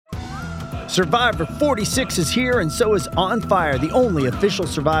Survivor 46 is here, and so is On Fire, the only official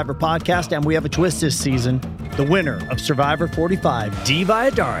Survivor podcast, and we have a twist this season. The winner of Survivor 45, Dee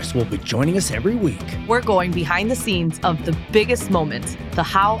Valladares, will be joining us every week. We're going behind the scenes of the biggest moments, the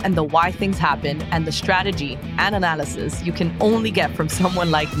how and the why things happen, and the strategy and analysis you can only get from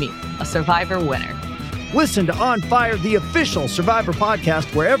someone like me, a Survivor winner. Listen to On Fire, the official Survivor podcast,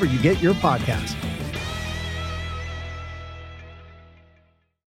 wherever you get your podcasts.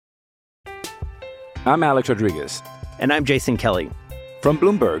 I'm Alex Rodriguez. And I'm Jason Kelly. From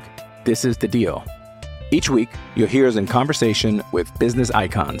Bloomberg, this is The Deal. Each week, you'll hear us in conversation with business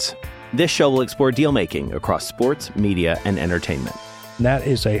icons. This show will explore deal-making across sports, media, and entertainment. That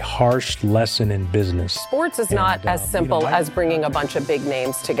is a harsh lesson in business. Sports is not as simple as bringing a bunch of big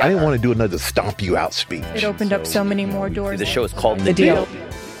names together. I didn't want to do another stomp you out speech. It opened up so many more doors. The show is called The Deal.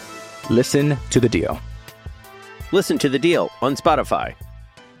 Listen to The Deal. Listen to The Deal on Spotify.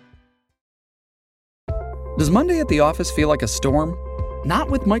 Does Monday at the office feel like a storm? Not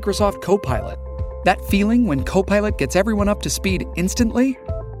with Microsoft Copilot. That feeling when Copilot gets everyone up to speed instantly?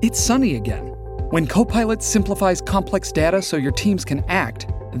 It's sunny again. When Copilot simplifies complex data so your teams can act,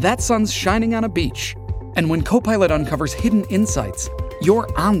 that sun's shining on a beach. And when Copilot uncovers hidden insights, you're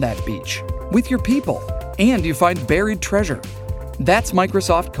on that beach with your people, and you find buried treasure. That's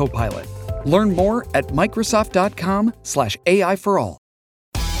Microsoft Copilot. Learn more at Microsoft.com/AI for all.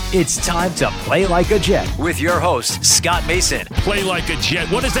 It's time to play like a Jet with your host, Scott Mason. Play like a Jet.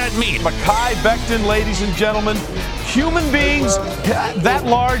 What does that mean? Mekhi Becton, ladies and gentlemen. Human beings that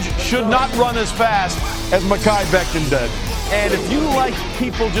large should not run as fast as Mekhi Becton did. And if you like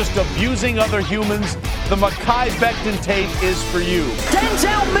people just abusing other humans, the Mekhi Becton tape is for you.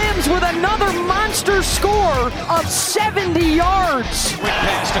 Denzel Mims with another monster score of 70 yards. Quick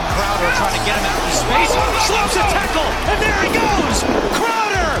pass to Crowder trying to get him out of space. Slows the tackle, and there he goes.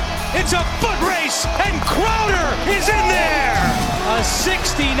 Crowder! It's a foot race, and Crowder is in there. A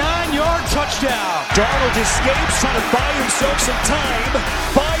 69-yard touchdown. Darnold escapes, trying to buy himself some time.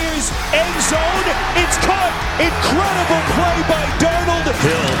 Fires, end zone. It's caught. Incredible play by Darnold.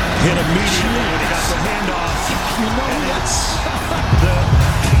 Hill hit immediately when he got the handoff. You know that's the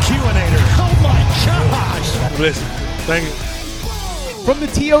Q-inator. Oh my gosh. Listen, thank you. From the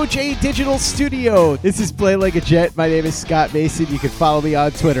TOJ Digital Studio, this is Play Like a Jet. My name is Scott Mason. You can follow me on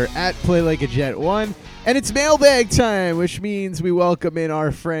Twitter at PlayLikeAJet1. And it's mailbag time, which means we welcome in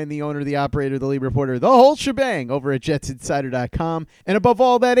our friend, the owner, the operator, the lead reporter, the whole shebang over at JetsInsider.com. And above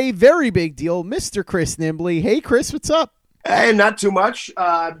all that, a very big deal, Mr. Chris Nimbley. Hey, Chris, what's up? Hey, not too much.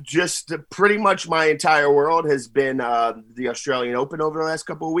 Just pretty much my entire world has been the Australian Open over the last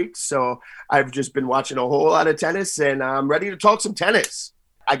couple of weeks. So I've just been watching a whole lot of tennis, and I'm ready to talk some tennis.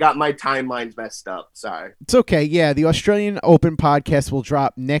 I got my timelines messed up. Sorry. It's okay. Yeah, the Australian Open podcast will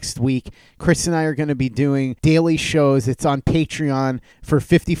drop next week. Chris and I are going to be doing daily shows. It's on Patreon for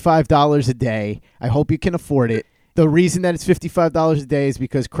 $55 a day. I hope you can afford it. The reason that it's $55 a day is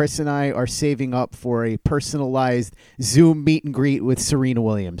because Chris and I are saving up for a personalized Zoom meet and greet with Serena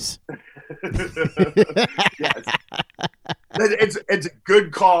Williams. Yes. It's a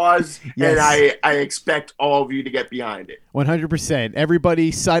good cause, yes. And I expect all of you to get behind it. 100%.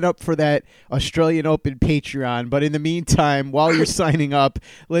 Everybody sign up for that Australian Open Patreon. But in the meantime, while you're signing up,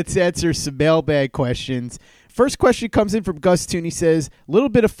 let's answer some mailbag questions. First question comes in from Gus Toon. He says, little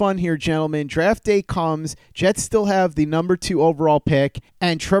bit of fun here, gentlemen. Draft day comes. Jets still have the number 2 overall pick,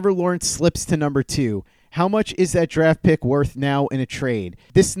 and Trevor Lawrence slips to number 2. How much is that draft pick worth now in a trade?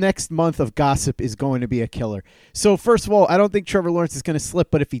 This next month of gossip is going to be a killer. So first of all, I don't think Trevor Lawrence is going to slip,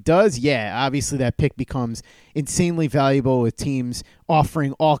 but if he does, yeah, obviously that pick becomes insanely valuable with teams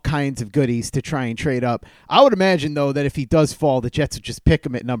offering all kinds of goodies to try and trade up. I would imagine, though, that if he does fall, the Jets would just pick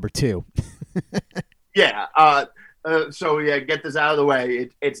him at number 2. Yeah. So, get this out of the way.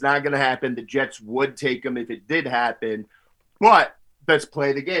 It's not going to happen. The Jets would take him if it did happen. But let's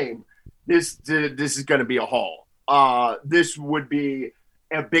play the game. This is going to be a haul. This would be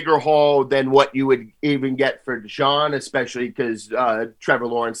a bigger haul than what you would even get for Deshaun, especially because Trevor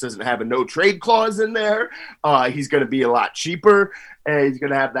Lawrence doesn't have a no-trade clause in there. He's going to be a lot cheaper, and he's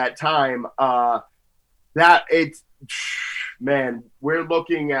going to have that time. We're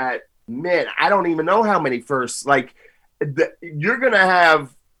looking at, I don't even know how many firsts. You're going to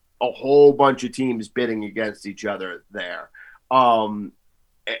have a whole bunch of teams bidding against each other there.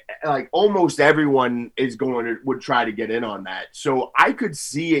 Almost everyone would try to get in on that. So I could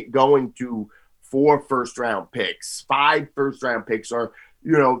see it going to 4 first-round picks, 5 first-round picks, or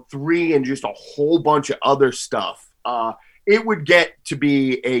 3 and just a whole bunch of other stuff. It would get to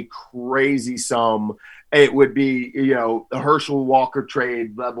be a crazy sum, it would be, the Herschel Walker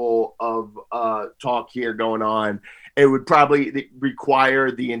trade level of talk here going on. It would probably require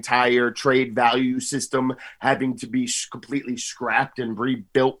the entire trade value system having to be completely scrapped and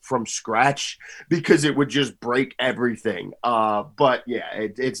rebuilt from scratch because it would just break everything. But yeah,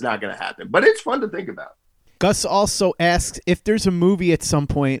 it's not going to happen. But it's fun to think about. Gus also asks if there's a movie at some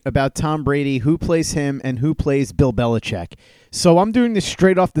point about Tom Brady, who plays him and who plays Bill Belichick. So I'm doing this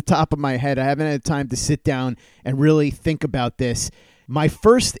straight off the top of my head. I haven't had time to sit down and really think about this. My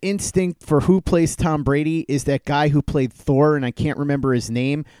first instinct for who plays Tom Brady is that guy who played Thor, and I can't remember his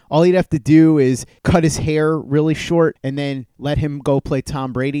name. All he'd have to do is cut his hair really short and then let him go play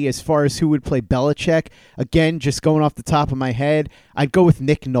Tom Brady. As far as who would play Belichick, again, just going off the top of my head, I'd go with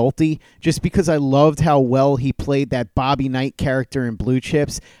Nick Nolte, just because I loved how well he played that Bobby Knight character in Blue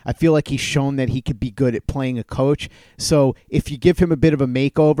Chips. I feel like he's shown that he could be good at playing a coach. So if you give him a bit of a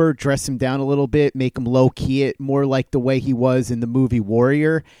makeover, dress him down a little bit, make him low-key it, more like the way he was in the movie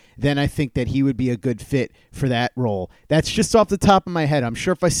Warrior, then I think that he would be a good fit for that role. That's just off the top of my head. I'm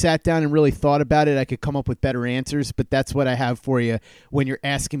sure if I sat down and really thought about it, I could come up with better answers, but that's what I have for you when you're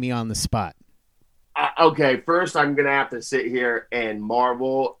asking me on the spot. Okay, first I'm going to have to sit here and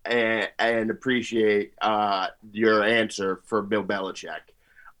marvel and appreciate your answer for Bill Belichick.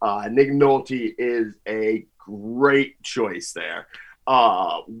 Nick Nolte is a great choice there.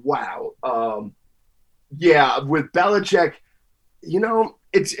 Wow. Yeah, with Belichick,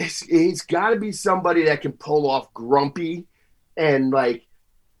 it's got to be somebody that can pull off grumpy and like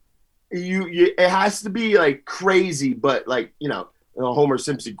it has to be like crazy, but like a Homer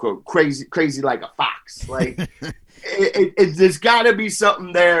Simpson quote, crazy like a fox. Like there's got to be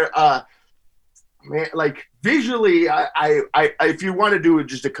something there. Man, like visually, I if you want to do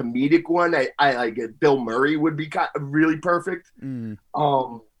just a comedic one, I like it. Bill Murray would be really perfect.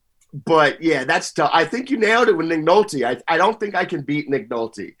 But yeah, that's tough. I think you nailed it with Nick Nolte. I don't think I can beat Nick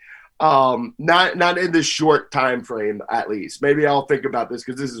Nolte. Not in this short time frame, at least. Maybe I'll think about this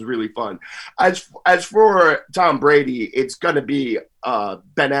because this is really fun. As for Tom Brady, it's going to be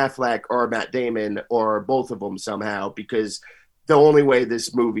Ben Affleck or Matt Damon or both of them somehow, because the only way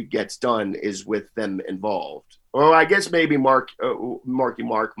this movie gets done is with them involved. Well, I guess maybe Marky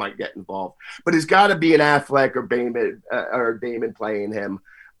Mark might get involved, but it's got to be an Affleck or Damon playing him.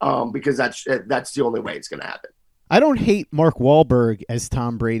 Because that's the only way it's going to happen. I don't hate Mark Wahlberg as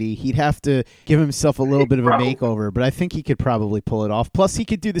Tom Brady. He'd have to give himself a little bit of a makeover, but I think he could probably pull it off. Plus, he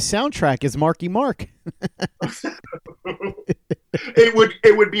could do the soundtrack as Marky Mark.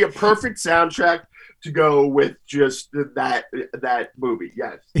 It would be a perfect soundtrack to go with just that movie.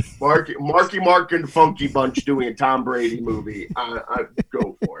 Yes, Marky Mark and Funky Bunch doing a Tom Brady movie. I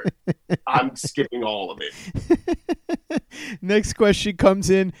go for it. I'm skipping all of it. Next question comes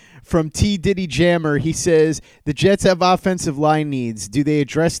in from T. Diddy Jammer. He says, the Jets have offensive line needs. Do they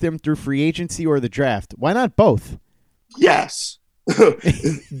address them through free agency or the draft? Why not both? Yes.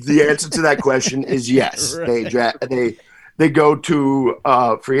 The answer to that question is yes. Right. They go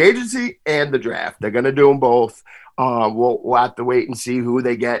to free agency and the draft. They're going to do them both. We'll have to wait and see who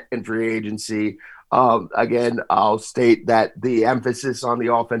they get in free agency. Again, I'll state that the emphasis on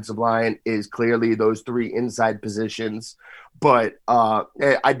the offensive line is clearly those three inside positions, but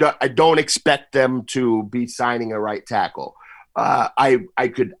I don't expect them to be signing a right tackle.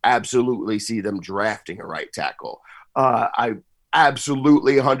 I could absolutely see them drafting a right tackle. I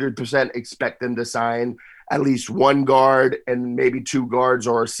absolutely 100% expect them to sign at least one guard and maybe two guards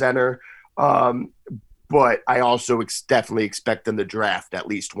or a center. But I also definitely expect them to draft at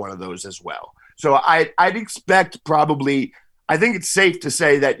least one of those as well. So I'd expect probably, I think it's safe to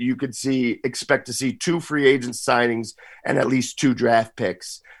say that you could expect to see two free agent signings and at least two draft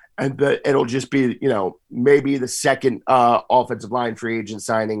picks. And it'll just be, maybe the second offensive line free agent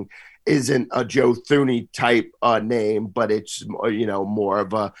signing isn't a Joe Thuney type name, but it's, more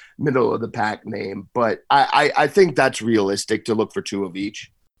of a middle of the pack name. But I think that's realistic to look for two of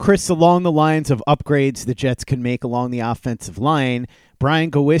each. Chris, along the lines of upgrades the Jets can make along the offensive line,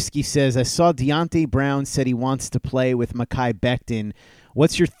 Brian Gowiski says, I saw Deontay Brown said he wants to play with Mekhi Becton.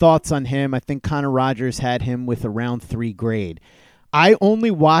 What's your thoughts on him? I think Connor Rogers had him with a round 3 grade. I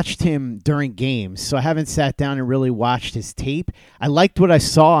only watched him during games, so I haven't sat down and really watched his tape. I liked what I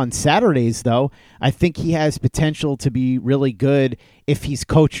saw on Saturdays, though. I think he has potential to be really good if he's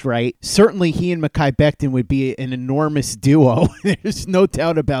coached right. Certainly, he and Mekhi Becton would be an enormous duo. There's no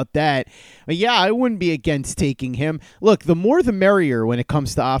doubt about that. But yeah, I wouldn't be against taking him. Look, the more the merrier when it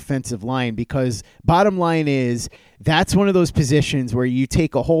comes to offensive line, because bottom line is, that's one of those positions where you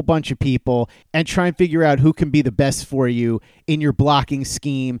take a whole bunch of people and try and figure out who can be the best for you in your blocking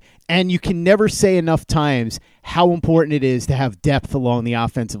scheme. And you can never say enough times how important it is to have depth along the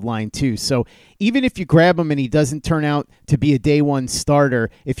offensive line too. So even if you grab him and he doesn't turn out to be a day one starter,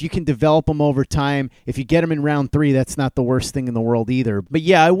 if you can develop him over time, if you get him in round 3, that's not the worst thing in the world either. But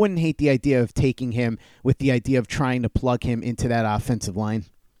yeah, I wouldn't hate the idea of taking him with the idea of trying to plug him into that offensive line.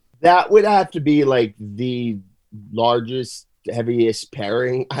 That would have to be like the largest, heaviest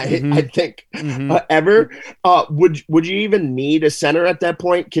pairing I think ever. Would you even need a center at that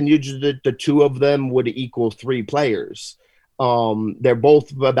point? Can you just the two of them would equal 3 players? They're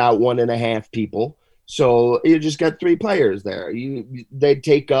both about 1.5 people, so you just got 3 players there. They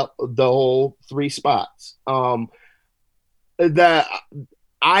take up the whole 3 spots.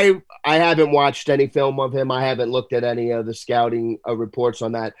 I haven't watched any film of him. I haven't looked at any of the scouting reports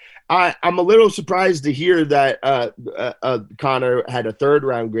on that. I'm a little surprised to hear that Connor had a 3rd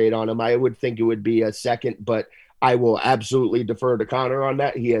round grade on him. I would think it would be a 2nd, but I will absolutely defer to Connor on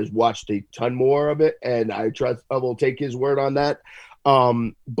that. He has watched a ton more of it, and I will take his word on that.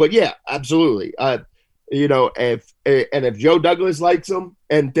 But yeah, absolutely. If Joe Douglas likes him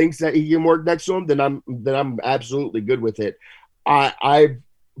and thinks that he can work next to him, then I'm absolutely good with it.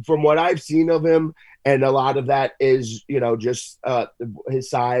 From what I've seen of him, and a lot of that is, just his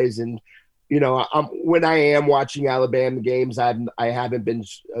size. And, when I am watching Alabama games, I haven't been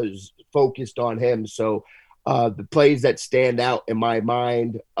focused on him. So the plays that stand out in my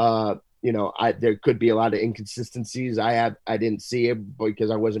mind, there could be a lot of inconsistencies. I didn't see it because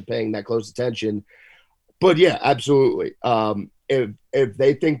I wasn't paying that close attention. But yeah, absolutely. If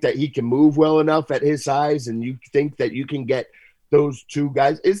they think that he can move well enough at his size, and you think that you can get those 2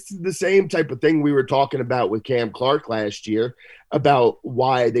 guys, it's the same type of thing we were talking about with Cam Clark last year about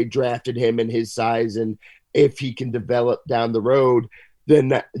why they drafted him and his size. And if he can develop down the road,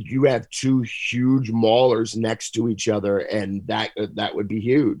 then you have 2 huge maulers next to each other, and that would be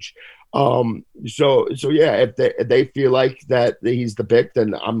huge. So yeah, if they feel like that he's the pick,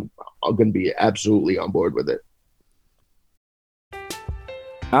 then I'm going to be absolutely on board with it.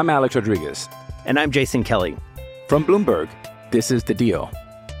 I'm Alex Rodriguez. And I'm Jason Kelly. From Bloomberg, this is The Deal.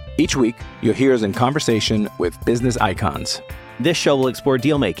 Each week, you'll hear us in conversation with business icons. This show will explore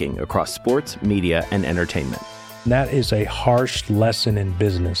deal-making across sports, media, and entertainment. That is a harsh lesson in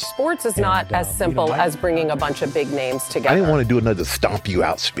business. Sports is not as simple as bringing a bunch of big names together. I didn't want to do another stomp you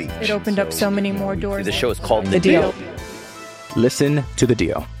out speech. It opened up so many more doors. The show is called The Deal. Listen to The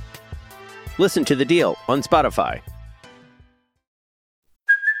Deal. Listen to The Deal on Spotify.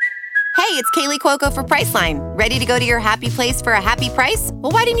 Hey, it's Kaylee Cuoco for Priceline. Ready to go to your happy place for a happy price?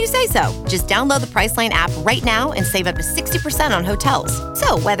 Well, why didn't you say so? Just download the Priceline app right now and save up to 60% on hotels.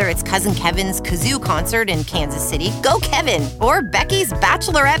 So whether it's Cousin Kevin's Kazoo Concert in Kansas City, go Kevin, or Becky's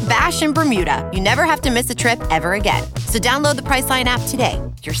Bachelorette Bash in Bermuda, you never have to miss a trip ever again. So download the Priceline app today.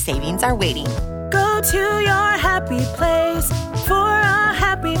 Your savings are waiting. Go to your happy place for a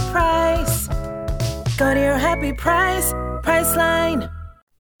happy price. Go to your happy price, Priceline.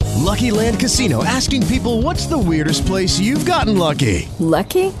 Lucky Land Casino, asking people, what's the weirdest place you've gotten lucky?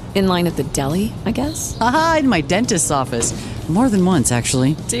 Lucky? In line at the deli, I guess? Aha, in my dentist's office. More than once,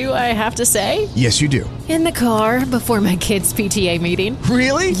 actually. Do I have to say? Yes, you do. In the car before my kids' PTA meeting.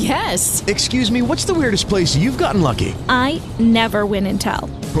 Really? Yes. Excuse me, what's the weirdest place you've gotten lucky? I never win and tell.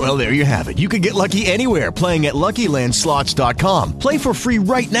 Well, there you have it. You can get lucky anywhere, playing at LuckyLandSlots.com. Play for free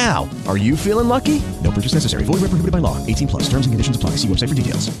right now. Are you feeling lucky? No purchase necessary. Void where prohibited by law. 18+. Terms and conditions apply. See website for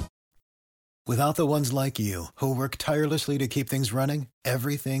details. Without the ones like you, who work tirelessly to keep things running,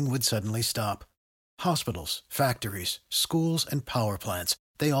 everything would suddenly stop. Hospitals, factories, schools, and power plants,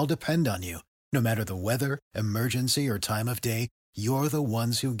 they all depend on you. No matter the weather, emergency, or time of day, you're the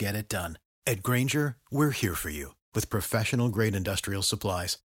ones who get it done. At Grainger, we're here for you with professional-grade industrial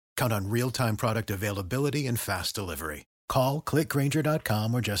supplies. Count on real-time product availability and fast delivery. Call,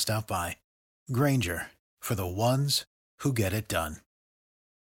 clickgrainger.com, or just stop by. Grainger, for the ones who get it done.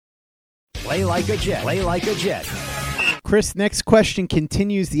 Play like a Jet. Play like a Jet. Chris, next question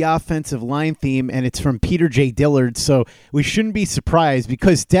continues the offensive line theme, and it's from Peter J. Dillard, so we shouldn't be surprised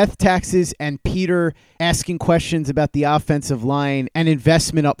because death taxes and Peter asking questions about the offensive line and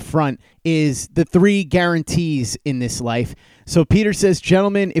investment up front is the 3 guarantees in this life. So Peter says,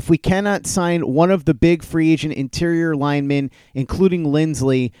 gentlemen, if we cannot sign one of the big free agent interior linemen, including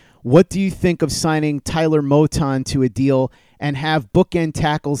Lindsley, what do you think of signing Tyler Moton to a deal and have bookend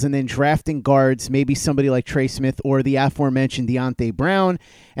tackles and then drafting guards, maybe somebody like Trey Smith or the aforementioned Deontay Brown,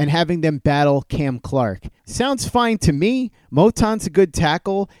 and having them battle Cam Clark? Sounds fine to me. Moton's a good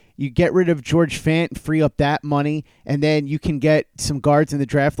tackle. You get rid of George Fant, free up that money, and then you can get some guards in the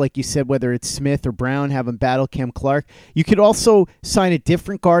draft, like you said, whether it's Smith or Brown, have them battle Cam Clark. You could also sign a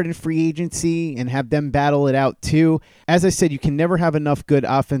different guard in free agency and have them battle it out too. As I said, you can never have enough good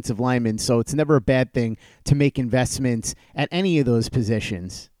offensive linemen, so it's never a bad thing to make investments at any of those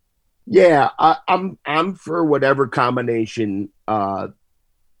positions. Yeah, I'm for whatever combination of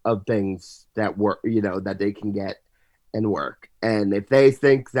things that work, that they can get and work. And if they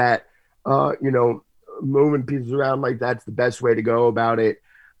think that, moving pieces around like that's the best way to go about it,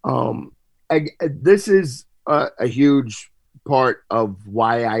 this is a huge part of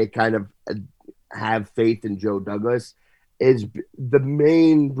why I kind of have faith in Joe Douglas. Is the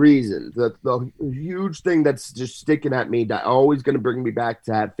main reason, the huge thing that's just sticking at me, that always going to bring me back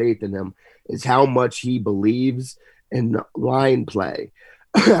to have faith in him, is how much he believes in line play,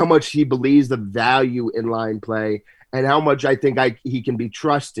 how much he believes the value in line play, and how much I think he can be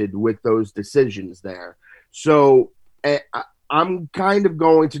trusted with those decisions there. So I'm kind of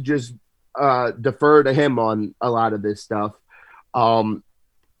going to just defer to him on a lot of this stuff. And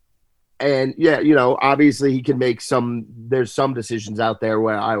yeah, obviously he can make there's some decisions out there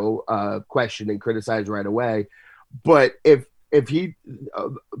where I will question and criticize right away. But if he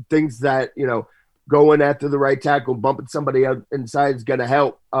thinks that, going after the right tackle, bumping somebody out inside is going to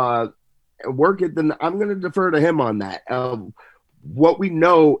help work it, then I'm going to defer to him on that. What we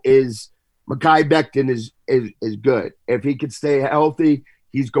know is Mekhi Becton is good. If he could stay healthy,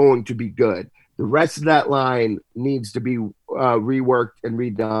 he's going to be good. The rest of that line needs to be reworked and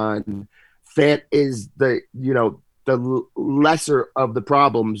redone. Fant is the lesser of the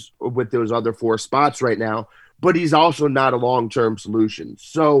problems with those other four spots right now, but he's also not a long-term solution.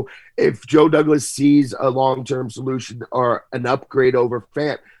 So if Joe Douglas sees a long-term solution or an upgrade over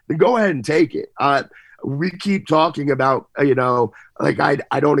Fant, then go ahead and take it. We keep talking about,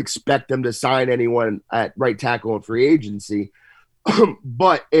 I don't expect them to sign anyone at right tackle in free agency.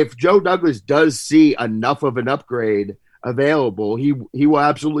 But if Joe Douglas does see enough of an upgrade available, he will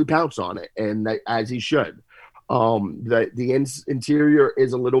absolutely pounce on it, and as he should. The interior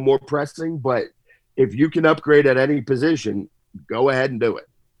is a little more pressing, but if you can upgrade at any position, go ahead and do it.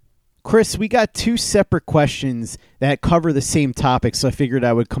 Chris, we got two separate questions that cover the same topic, so I figured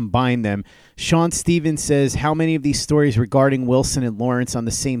I would combine them. Sean Stevens says, how many of these stories regarding Wilson and Lawrence on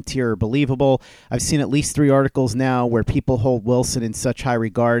the same tier are believable? I've seen at least 3 articles now where people hold Wilson in such high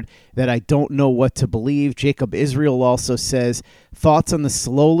regard that I don't know what to believe. Jacob Israel also says, thoughts on the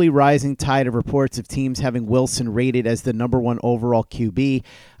slowly rising tide of reports of teams having Wilson rated as the number 1 overall QB.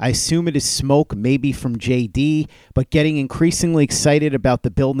 I assume it is smoke, maybe from JD, but getting increasingly excited about the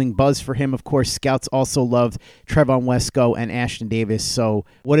building buzz for him. Of course, scouts also loved Trevon Wesco and Ashton Davis, so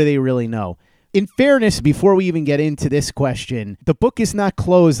what do they really know? In fairness, before we even get into this question, the book is not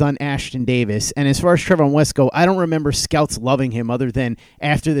closed on Ashton Davis. And as far as Trevon Wesco, I don't remember scouts loving him other than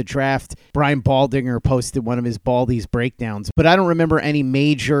after the draft, Brian Baldinger posted one of his Baldy's breakdowns. But I don't remember any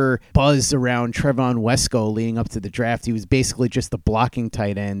major buzz around Trevon Wesco leading up to the draft. He was basically just a blocking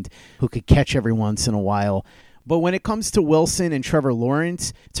tight end who could catch every once in a while. But when it comes to Wilson and Trevor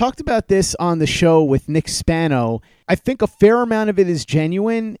Lawrence, talked about this on the show with Nick Spano. I think a fair amount of it is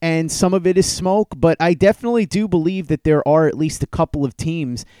genuine and some of it is smoke, but I definitely do believe that there are at least a couple of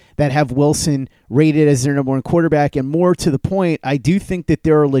teams that have Wilson rated as their number 1 quarterback. And more to the point, I do think that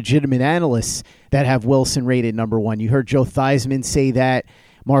there are legitimate analysts that have Wilson rated number 1. You heard Joe Theismann say that.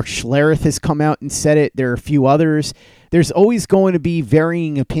 Mark Schlereth has come out and said it. There are a few others. There's always going to be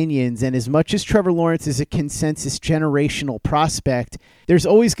varying opinions, and as much as Trevor Lawrence is a consensus generational prospect, there's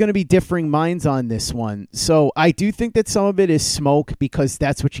always going to be differing minds on this one. So I do think that some of it is smoke because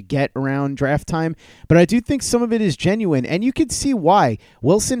that's what you get around draft time, but I do think some of it is genuine, and you can see why.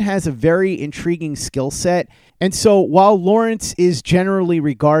 Wilson has a very intriguing skill set, and so while Lawrence is generally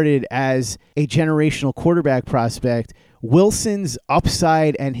regarded as a generational quarterback prospect, Wilson's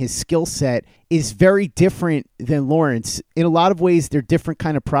upside and his skill set is very different than Lawrence. In a lot of ways, they're different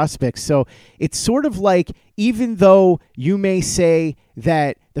kind of prospects. So it's sort of like, even though you may say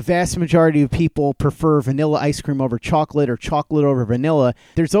that the vast majority of people prefer vanilla ice cream over chocolate or chocolate over vanilla,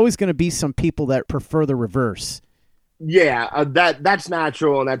 there's always going to be some people that prefer the reverse. Yeah, that's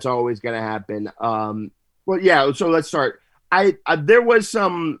natural, and that's always going to happen. Well, yeah, so let's start. There was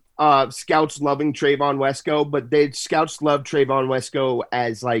some scouts loving Trevon Wesco, but scouts loved Trevon Wesco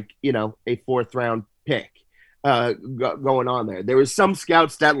as a 4th round pick going on there. There was some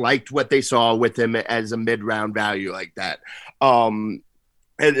scouts that liked what they saw with him as a mid-round value like that.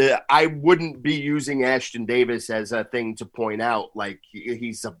 And I wouldn't be using Ashton Davis as a thing to point out like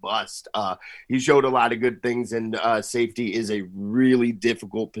he's a bust. He showed a lot of good things, and safety is a really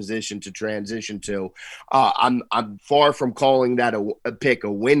difficult position to transition to. I'm far from calling that a pick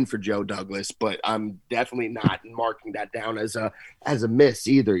a win for Joe Douglas, but I'm definitely not marking that down as a miss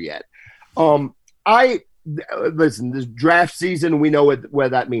either yet. Listen, this draft season, we know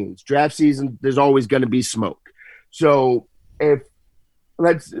what that means. Draft season, there's always going to be smoke. So if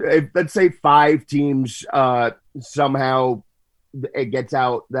let's say 5 teams somehow it gets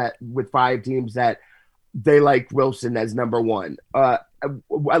out that with 5 teams that they like Wilson as number 1.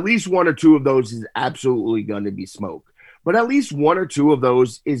 At least 1 or 2 of those is absolutely going to be smoke. But at least 1 or 2 of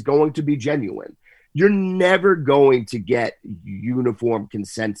those is going to be genuine. You're never going to get uniform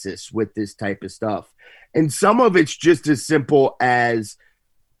consensus with this type of stuff. And some of it's just as simple as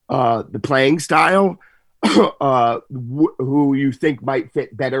the playing style, who you think might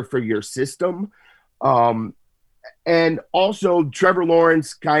fit better for your system. And also Trevor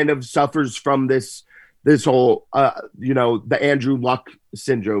Lawrence kind of suffers from this whole, the Andrew Luck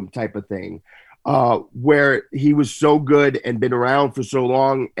syndrome type of thing, where he was so good and been around for so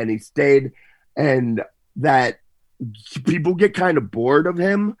long and he stayed, and that people get kind of bored of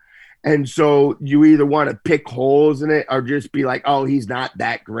him. And so you either want to pick holes in it or just be like, oh, he's not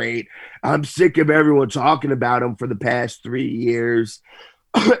that great. I'm sick of everyone talking about him for the past 3 years.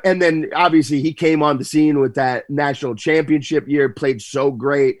 And then obviously he came on the scene with that national championship year, played so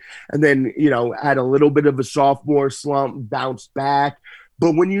great. And then, had a little bit of a sophomore slump, bounced back.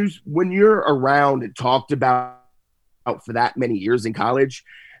 But when you're around and talked about for that many years in college,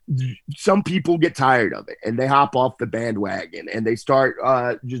 some people get tired of it and they hop off the bandwagon and they start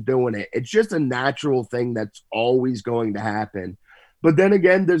just doing it. It's just a natural thing that's always going to happen. But then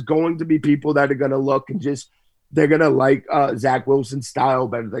again, there's going to be people that are going to look and they're going to like Zach Wilson's style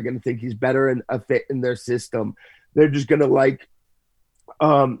better. They're going to think he's better and a fit in their system. They're just going to like,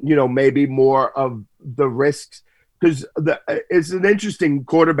 maybe more of the risks, because it's an interesting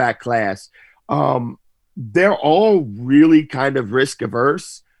quarterback class. They're all really kind of risk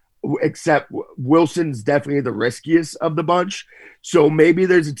averse, except Wilson's definitely the riskiest of the bunch. So maybe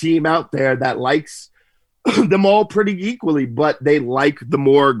there's a team out there that likes them all pretty equally, but they like the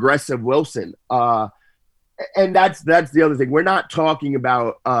more aggressive Wilson. And that's the other thing. We're not talking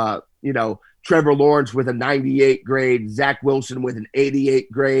about, Trevor Lawrence with a 98 grade, Zach Wilson with an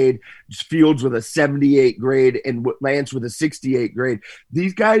 88 grade, Fields with a 78 grade, and Lance with a 68 grade.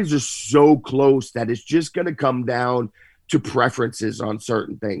 These guys are so close that it's just going to come down to preferences on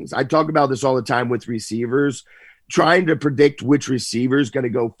certain things. I talk about this all the time with receivers. Trying to predict which receiver is going to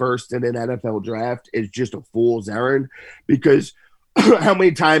go first in an NFL draft is just a fool's errand, because how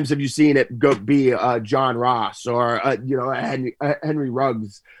many times have you seen it be John Ross or Henry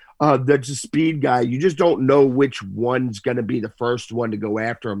Ruggs? That's a speed guy. You just don't know which one's going to be the first one to go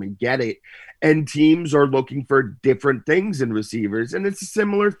after him and get it. And teams are looking for different things in receivers. And it's a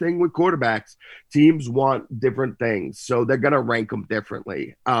similar thing with quarterbacks. Teams want different things, so they're going to rank them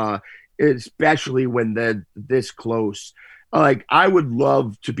differently, especially when they're this close. Like, I would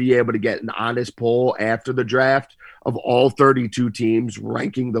love to be able to get an honest poll after the draft of all 32 teams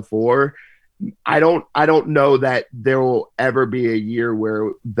ranking the 4. I don't know that there will ever be a year where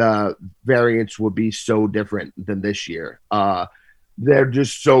the variance will be so different than this year. They're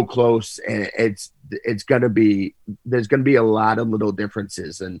just so close, and there's going to be a lot of little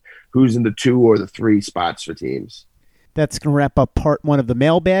differences in who's in the 2 or the 3 spots for teams. That's going to wrap up part 1 of the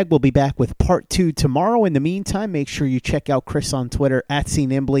mailbag. We'll be back with part 2 tomorrow. In the meantime, make sure you check out Chris on Twitter at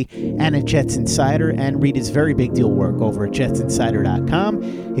 @CNimbly and at Jets Insider, and read his very big deal work over at jetsinsider.com.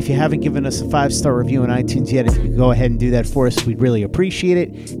 If you haven't given us a 5-star review on iTunes yet, if you could go ahead and do that for us, we'd really appreciate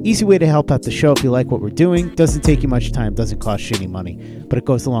it. Easy way to help out the show if you like what we're doing. Doesn't take you much time, doesn't cost you any money, but it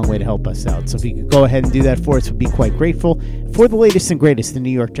goes a long way to help us out. So if you could go ahead and do that for us, we'd be quite grateful. For the latest and greatest in New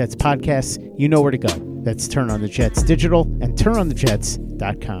York Jets podcasts, you know where to go. That's Turn on the Jets Digital and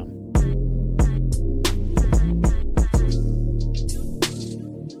turnonthejets.com.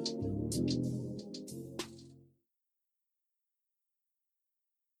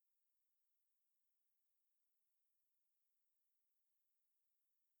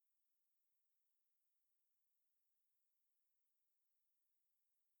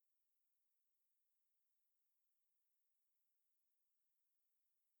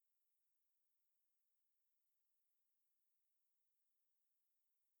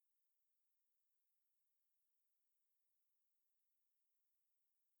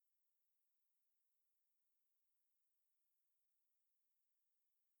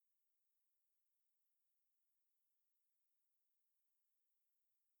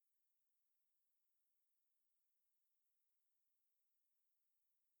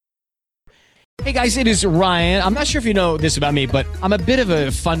 Hey guys, it is Ryan. I'm not sure if you know this about me, but I'm a bit of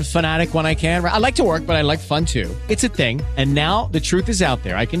a fun fanatic when I can. I like to work, but I like fun too. It's a thing. And now the truth is out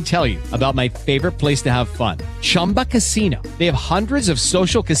there. I can tell you about my favorite place to have fun. Chumba Casino. They have hundreds of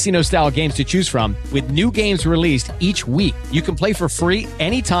social casino style games to choose from with new games released each week. You can play for free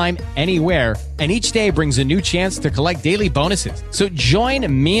anytime, anywhere. And each day brings a new chance to collect daily bonuses. So join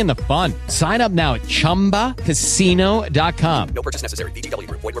me in the fun. Sign up now at ChumbaCasino.com. No purchase necessary. VGW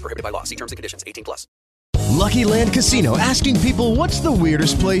Group. Void where prohibited by law. See terms and conditions. 18+. Lucky Land Casino, asking people, what's the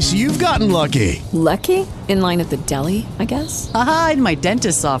weirdest place you've gotten lucky? Lucky? In line at the deli, I guess? Aha, in my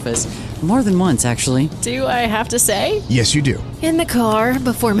dentist's office. More than once, actually. Do I have to say? Yes, you do. In the car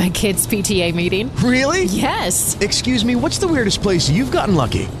before my kids' PTA meeting. Really? Yes. Excuse me, what's the weirdest place you've gotten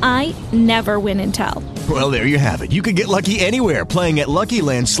lucky? I never win and tell. Well, there you have it. You can get lucky anywhere, playing at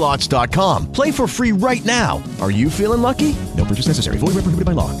LuckyLandSlots.com. Play for free right now. Are you feeling lucky? No purchase necessary. Void where prohibited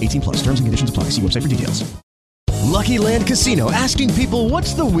by law. 18+. Terms and conditions apply. See website for details. Lucky Land Casino, asking people,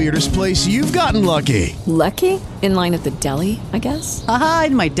 what's the weirdest place you've gotten lucky? Lucky? In line at the deli, I guess? Aha,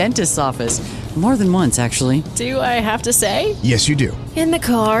 in my dentist's office. More than once, actually. Do I have to say? Yes, you do. In the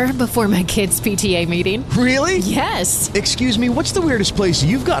car before my kids' PTA meeting. Really? Yes. Excuse me, what's the weirdest place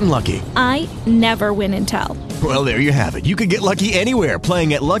you've gotten lucky? I never win and tell. Well, there you have it. You can get lucky anywhere,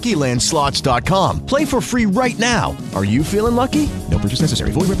 playing at LuckyLandSlots.com. Play for free right now. Are you feeling lucky? No purchase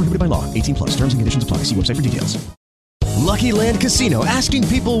necessary. Void where prohibited by law. 18+. Terms and conditions apply. See website for details. Lucky Land Casino, asking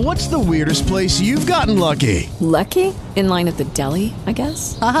people, what's the weirdest place you've gotten lucky? Lucky? In line at the deli, I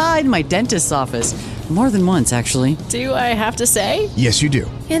guess? Aha, in my dentist's office. More than once, actually. Do I have to say? Yes, you do.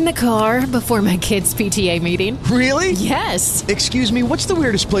 In the car before my kids' PTA meeting. Really? Yes. Excuse me, what's the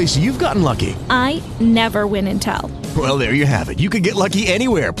weirdest place you've gotten lucky? I never win and tell. Well, there you have it. You can get lucky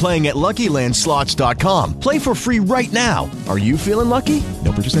anywhere, playing at LuckyLandSlots.com. Play for free right now. Are you feeling lucky?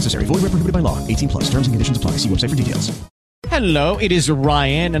 No purchase necessary. Void where prohibited by law. 18+. Terms and conditions apply. See website for details. Hello, it is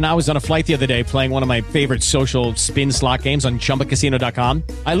Ryan, and I was on a flight the other day playing one of my favorite social spin slot games on ChumbaCasino.com.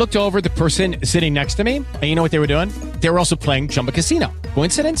 I looked over at the person sitting next to me, and you know what they were doing? They were also playing Chumba Casino.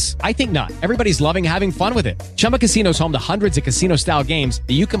 Coincidence? I think not. Everybody's loving having fun with it. Chumba Casino is home to hundreds of casino-style games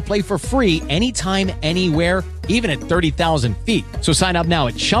that you can play for free anytime, anywhere, even at 30,000 feet. So sign up now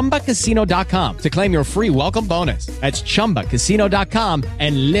at ChumbaCasino.com to claim your free welcome bonus. That's ChumbaCasino.com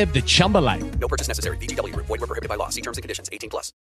and live the Chumba life. No purchase necessary. VGW Group. Void where prohibited by law. See terms and conditions. 18+.